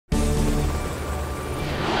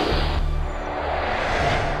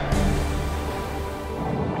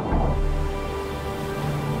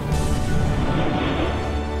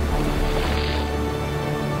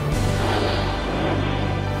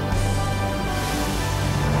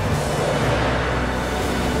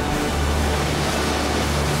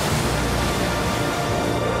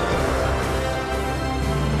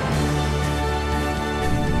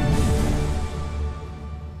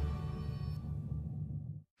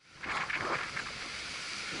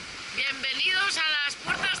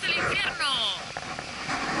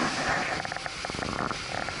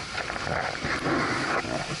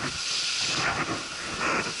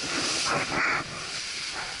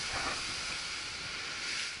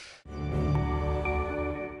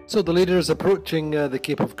So the leaders approaching the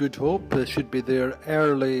Cape of Good Hope should be there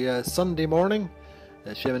early Sunday morning.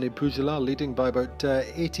 Chamonix-Pujala leading by about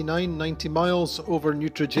 89-90 miles over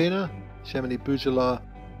Neutrogena. Chamonix-Pujala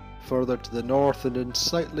further to the north and in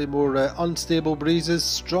slightly more unstable breezes.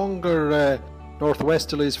 Stronger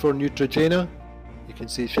northwesterlies for Neutrogena. You can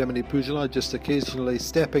see Chamonix-Pujala just occasionally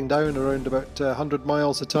stepping down around about 100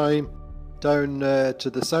 miles a time. Down to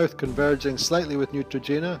the south, converging slightly with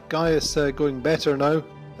Neutrogena. Gaius going better now.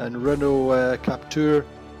 And Renault Captur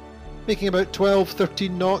making about 12-13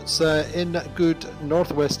 knots in good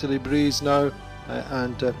northwesterly breeze now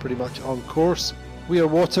and pretty much on course. We are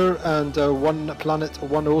water and one planet,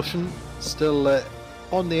 one ocean, still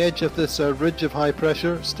on the edge of this ridge of high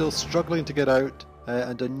pressure, still struggling to get out,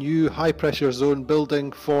 and a new high pressure zone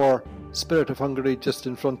building for Spirit of Hungary just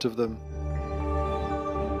in front of them.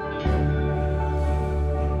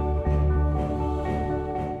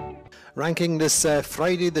 Ranking this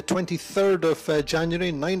Friday the 23rd of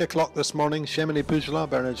January, 9 o'clock this morning, Chamonix-Pujala,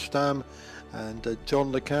 Bernard Stamm and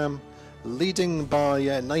John Le Cam leading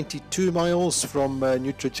by 92 miles from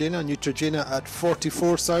Neutrogena. Neutrogena at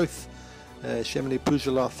 44 south,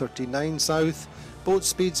 Chamonix-Pujala 39 south. Boat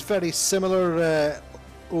speeds very similar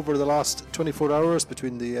over the last 24 hours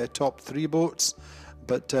between the top three boats,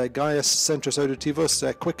 but Gaius Centris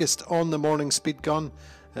Auditivus quickest on the morning speed gun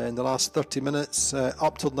in the last 30 minutes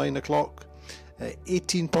up till 9 o'clock.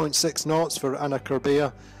 18.6 knots for Anna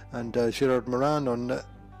Corbea and Gerard Moran on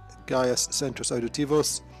Gaius Centris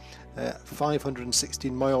Auditivus,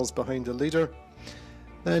 516 miles behind the leader.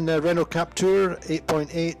 Then Renault Captur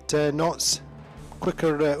 8.8 knots,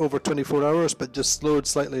 quicker over 24 hours but just slowed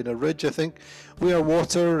slightly in a ridge I think. We Are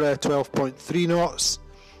Water 12.3 knots,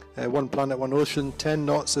 One Planet One Ocean 10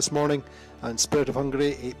 knots this morning, and Spirit of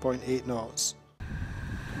Hungary 8.8 knots.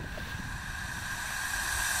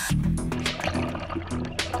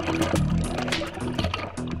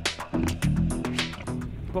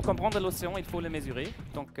 Pour comprendre l'océan, il faut le mesurer.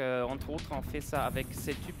 Donc, entre autres, on fait ça avec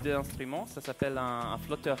ces types d'instruments. Ça s'appelle un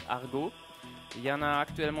flotteur Argo. Il y en a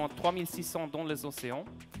actuellement 3600 dans les océans.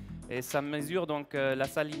 Et ça mesure donc la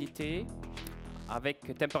salinité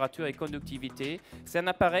avec température et conductivité. C'est un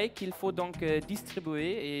appareil qu'il faut donc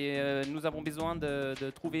distribuer et nous avons besoin de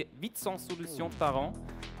trouver 800 solutions par an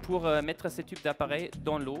pour mettre ces tubes d'appareils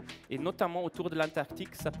dans l'eau, et notamment autour de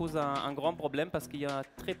l'Antarctique. Ça pose un grand problème parce qu'il y a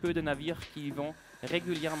très peu de navires qui y vont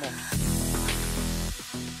régulièrement.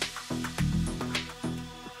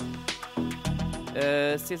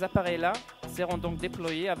 Ces appareils-là seront donc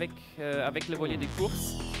déployés avec le voilier de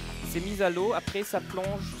course. C'est mis à l'eau, après ça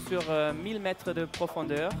plonge sur 1000 mètres de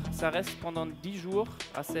profondeur. Ça reste pendant 10 jours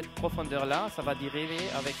à cette profondeur-là. Ça va dériver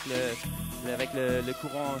avec le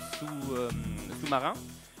courant sous-marin.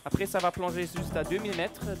 Après, ça va plonger juste à 2000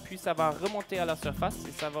 mètres, puis ça va remonter à la surface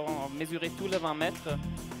et ça va mesurer tous les 20 mètres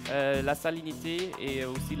la salinité et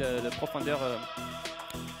aussi la profondeur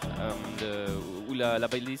où la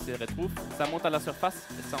balise se retrouve. Ça monte à la surface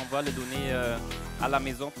et ça envoie les données à la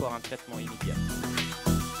maison pour un traitement immédiat.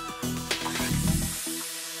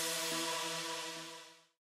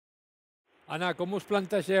 Anna, com us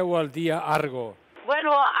plantegeu el dia Argo?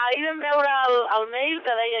 Bueno, ahir vam veure el mail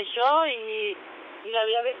que deia això i la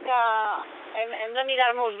veritat és que hem de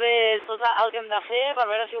mirar-nos bé tot el que hem de fer per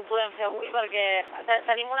veure si ho podem fer avui, perquè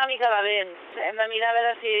tenim una mica de vent. Hem de mirar a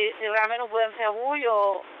veure si realment ho podem fer avui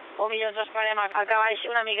o millor ens esperem a que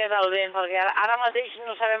baixi una miqueta el vent, perquè ara mateix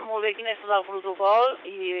no sabem molt bé quin és tot el protocol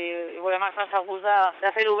i volem estar segurs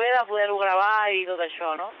de fer-ho bé, de poder-ho gravar i tot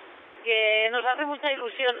això, ¿no? Que nos hace mucha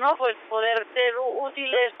ilusión, ¿no? Pues poder ser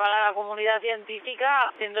útiles para la comunidad científica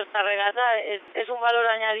haciendo esta regata es un valor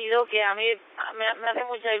añadido que a mí me hace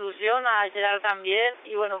mucha ilusión, a Gerard también,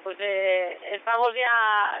 y bueno, pues estamos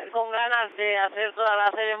ya con ganas de hacer toda la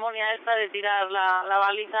ceremonia esta de tirar la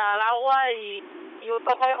baliza al agua y no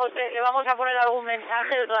sabemos, le vamos a poner algún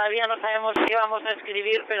mensaje, todavía no sabemos qué vamos a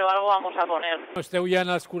escribir, pero algo vamos a poner. Esteu ja en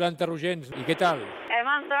els 40 rogents, i què tal? Hem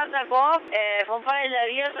entrat de cop, fa un parell de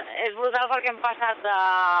dies, és brutal perquè hem passat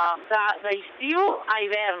d'estiu a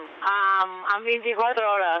hivern, en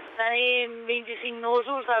 24 hores. Tenim 25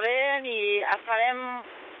 nusos de vent i esperem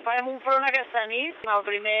un front aquesta nit, el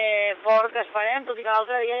primer fort que esperem, tot i que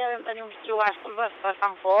l'altre dia ja vam tenir uns xugascos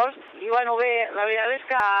bastant forts. I bueno, bé, la veritat és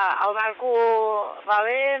que el barco va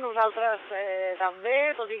bé, nosaltres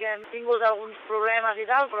també, tot i que hem tingut alguns problemes i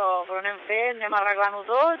tal, però anem fent, anem arreglant-ho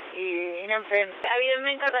tot i anem fent.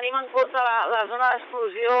 Evidentment que tenim en compte la zona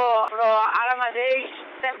d'explosió, però ara mateix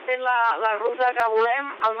estem fent la ruta que volem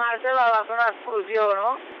al marge de la zona d'exclusió, no?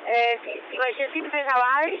 Si baixéssim més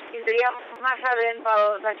avall, tindríem massa vent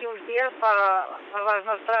d'aquí uns dies pel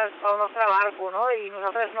nostre barco, no? I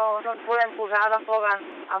nosaltres no ens podem posar tampoc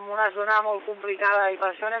en una zona molt complicada y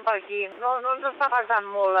per això anem per aquí. No nos está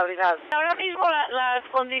faltando molt, la verdad. Ahora mismo las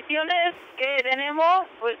condiciones que tenemos,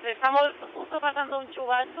 pues estamos justo pasando un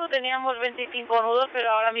chubasco, teníamos 25 nudos, pero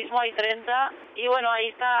ahora mismo hay 30 y bueno, ahí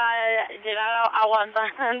está llegar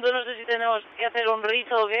aguantando, no sé si tenemos que hacer un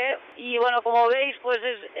rizo o qué. Y bueno, como veis, pues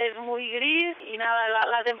es muy gris y nada,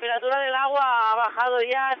 la temperatura del agua ha bajado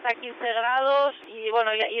ya hasta 15 grados y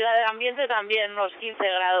bueno, y la del ambiente también, unos 15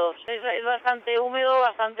 grados. Es bastante húmedo,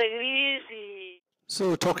 bastante gris y...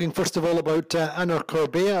 So, talking first of all about Ana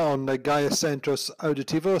Corbea on Gaius Centros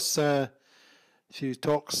Auditivos. She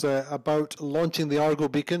talks about launching the Argo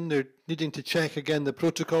beacon. They're needing to check again the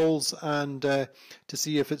protocols and to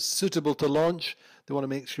see if it's suitable to launch. They want to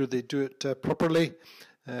make sure they do it properly.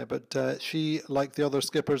 But she, like the other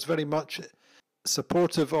skippers, very much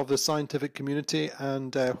supportive of the scientific community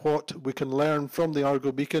and what we can learn from the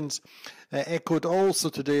Argo beacons. Echoed also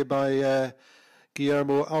today by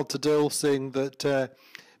Guillermo Altadil, saying that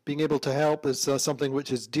being able to help is something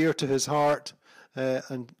which is dear to his heart.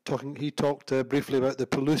 He talked briefly about the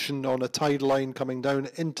pollution on a tide line coming down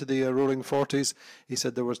into the roaring 40s. He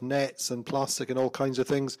said there was nets and plastic and all kinds of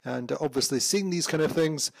things, and obviously seeing these kind of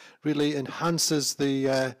things really enhances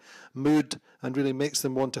the mood and really makes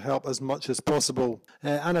them want to help as much as possible.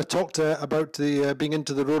 Anna talked about the being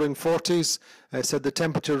into the roaring 40s, said the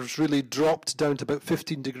temperatures really dropped down to about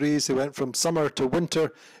 15 degrees. They went from summer to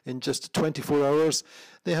winter in just 24 hours.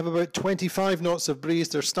 They have about 25 knots of breeze.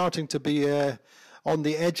 They're starting to be on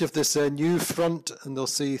the edge of this new front, and they'll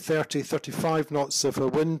see 30, 35 knots of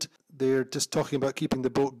wind. They're just talking about keeping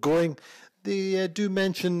the boat going. They do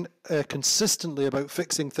mention consistently about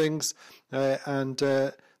fixing things, and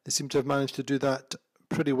they seem to have managed to do that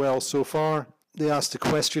pretty well so far. They asked a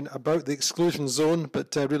question about the exclusion zone,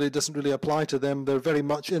 but really doesn't really apply to them. They're very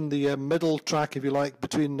much in the middle track, if you like,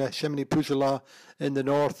 between Chemney-Pujala in the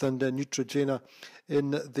north and Neutrogena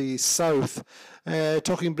in the south.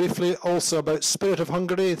 Talking briefly also about Spirit of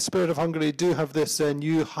Hungary. Spirit of Hungary do have this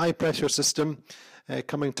new high-pressure system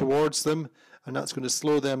coming towards them, and that's going to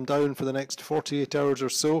slow them down for the next 48 hours or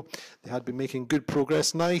so. They had been making good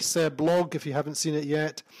progress. Nice blog, if you haven't seen it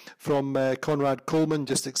yet, from Conrad Coleman,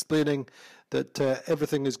 just explaining that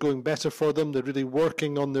everything is going better for them. They're really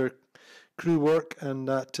working on their crew work, and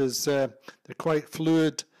that is they're quite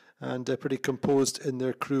fluid and pretty composed in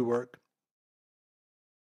their crew work.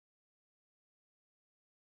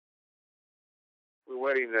 We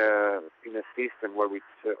were in a system where we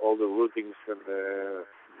all the routings and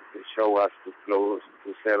they show us to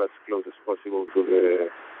sail as close as possible to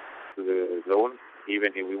the zone.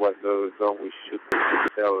 Even if we want the zone, we should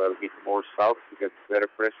sail a bit more south to get better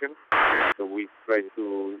pressure. So we try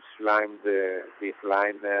to slim this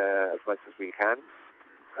line as much as we can.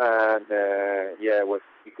 And it was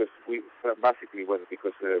because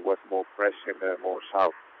there was more pressure more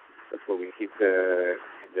south. That's where we hit the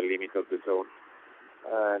limit of the zone.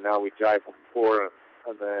 Now we drive on 4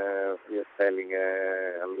 and we are sailing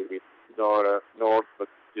a little bit north, but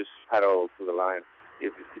just parallel to the line.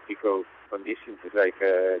 It's typical conditions. It's like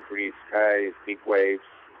gray skies, big waves,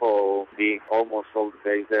 cold, almost all the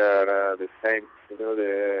days they are the same.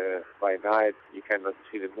 By night you cannot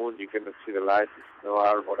see the moon, you cannot see the lights. No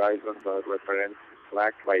horizon, no reference.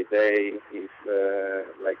 Slack. By day is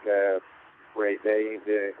like a gray day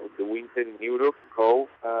in the winter in Europe, cold,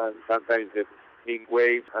 and sometimes the big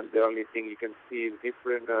waves, and the only thing you can see is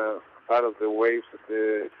different part of the waves of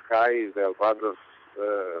the sky is the albatros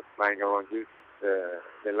flying around you.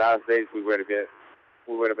 The last days we were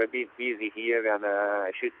a bit busy here, and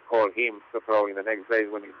I should call him. So probably the next days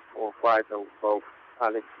when it's more quiet, I will call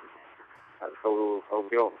Alex. And so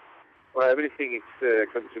Bill. Well, everything is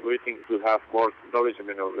contributing to have more knowledge of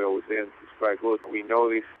the ocean. It's quite good. We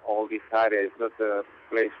know all this area is not a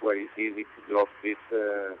place where it's easy to drop these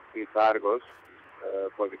Argos.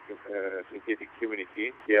 For the scientific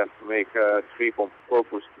community. We have to make a trip on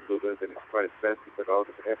purpose to do that, and it's quite expensive, but a lot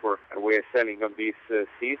of effort. And we are sailing on these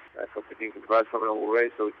seas, competing with Barcelona World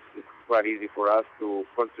Race, so it's quite easy for us to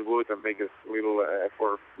contribute and make a little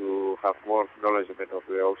effort to have more knowledge of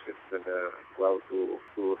the oceans and,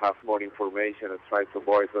 to have more information and try to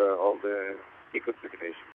avoid all the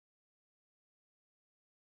decontamination.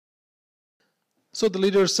 So the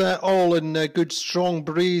leaders all in good strong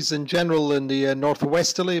breeze in general in the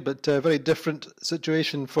northwesterly, but very different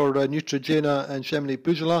situation for Neutrogena and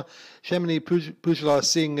Chamonix-Pujola. Chamonix-Pujola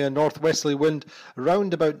seeing northwesterly wind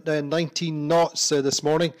around about 19 knots this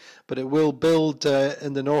morning, but it will build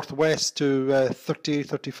in the northwest to 30,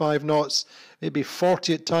 35 knots, maybe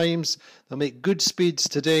 40 at times. They'll make good speeds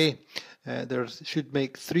today. They should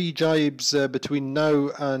make 3 jibes between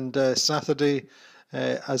now and Saturday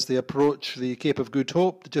as they approach the Cape of Good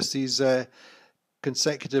Hope. Just these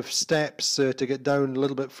consecutive steps to get down a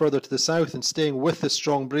little bit further to the south and staying with the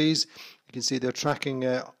strong breeze. You can see their tracking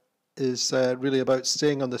is really about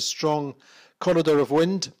staying on the strong corridor of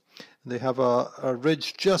wind. They have a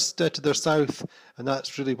ridge just to their south, and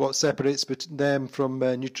that's really what separates them from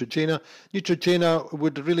Neutrogena. Neutrogena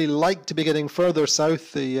would really like to be getting further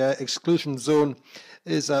south. The exclusion zone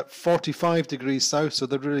is at 45 degrees south, so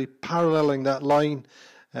they're really paralleling that line,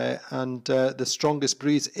 and the strongest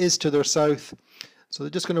breeze is to their south. So they're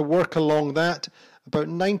just going to work along that. About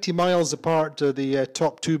 90 miles apart, the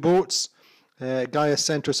top 2 boats. Gaius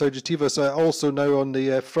Centro Subjectivus also now on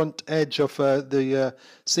the front edge of the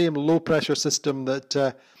same low pressure system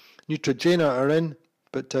that Neutrogena are in,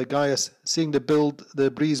 but Gaius seeing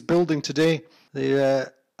the breeze building today. They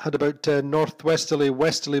had about northwesterly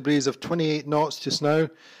westerly breeze of 28 knots just now,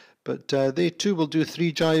 but they too will do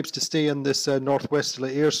 3 jibes to stay in this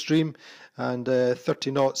northwesterly airstream, and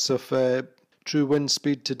 30 knots of true wind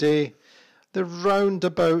speed today. They're round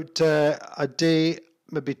about a day,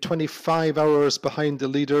 maybe 25 hours behind the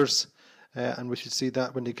leaders, and we should see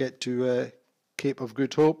that when they get to Cape of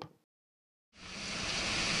Good Hope.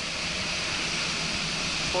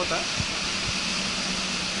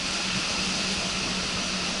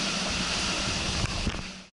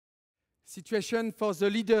 Situation for the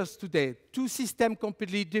leaders today. 2 systems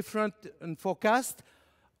completely different in forecast.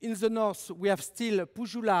 In the north, we have still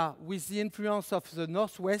Pujola with the influence of the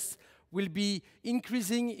northwest, will be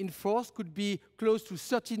increasing in force, could be close to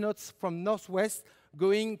 30 knots from northwest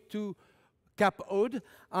going to Cap Aude.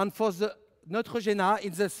 And for the Neutrogena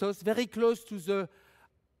in the south, very close to the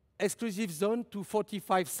exclusive zone, to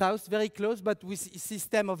 45 south, very close, but with a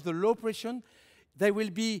system of the low pressure. They will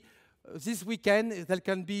be, this weekend, there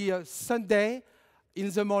can be Sunday in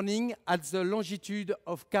the morning at the longitude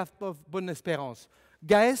of Cape of Bonne-Espérance.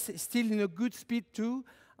 Gaius still in a good speed too,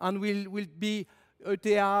 and will be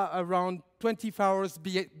ETA around 24 hours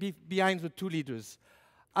behind the 2 leaders.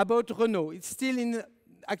 About Renault, it's still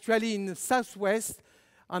actually in the southwest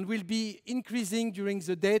and will be increasing during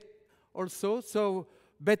the day also, so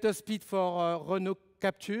better speed for Renault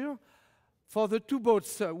capture. For the 2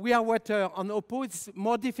 boats, We Are Water and Oppo, it's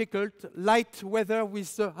more difficult, light weather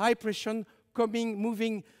with high pressure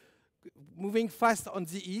moving fast on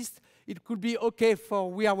the east. It could be okay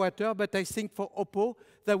for We Are Water, but I think for Oppo,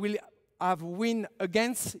 they will have wind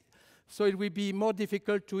against, so it will be more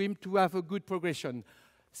difficult to him to have a good progression.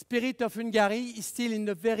 Spirit of Hungary is still in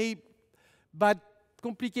a very bad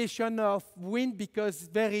complication of wind because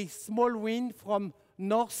very small wind from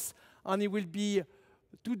north, and it will be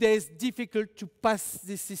 2 days difficult to pass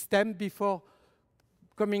this system before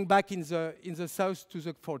coming back in the south to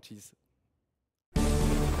the 40s.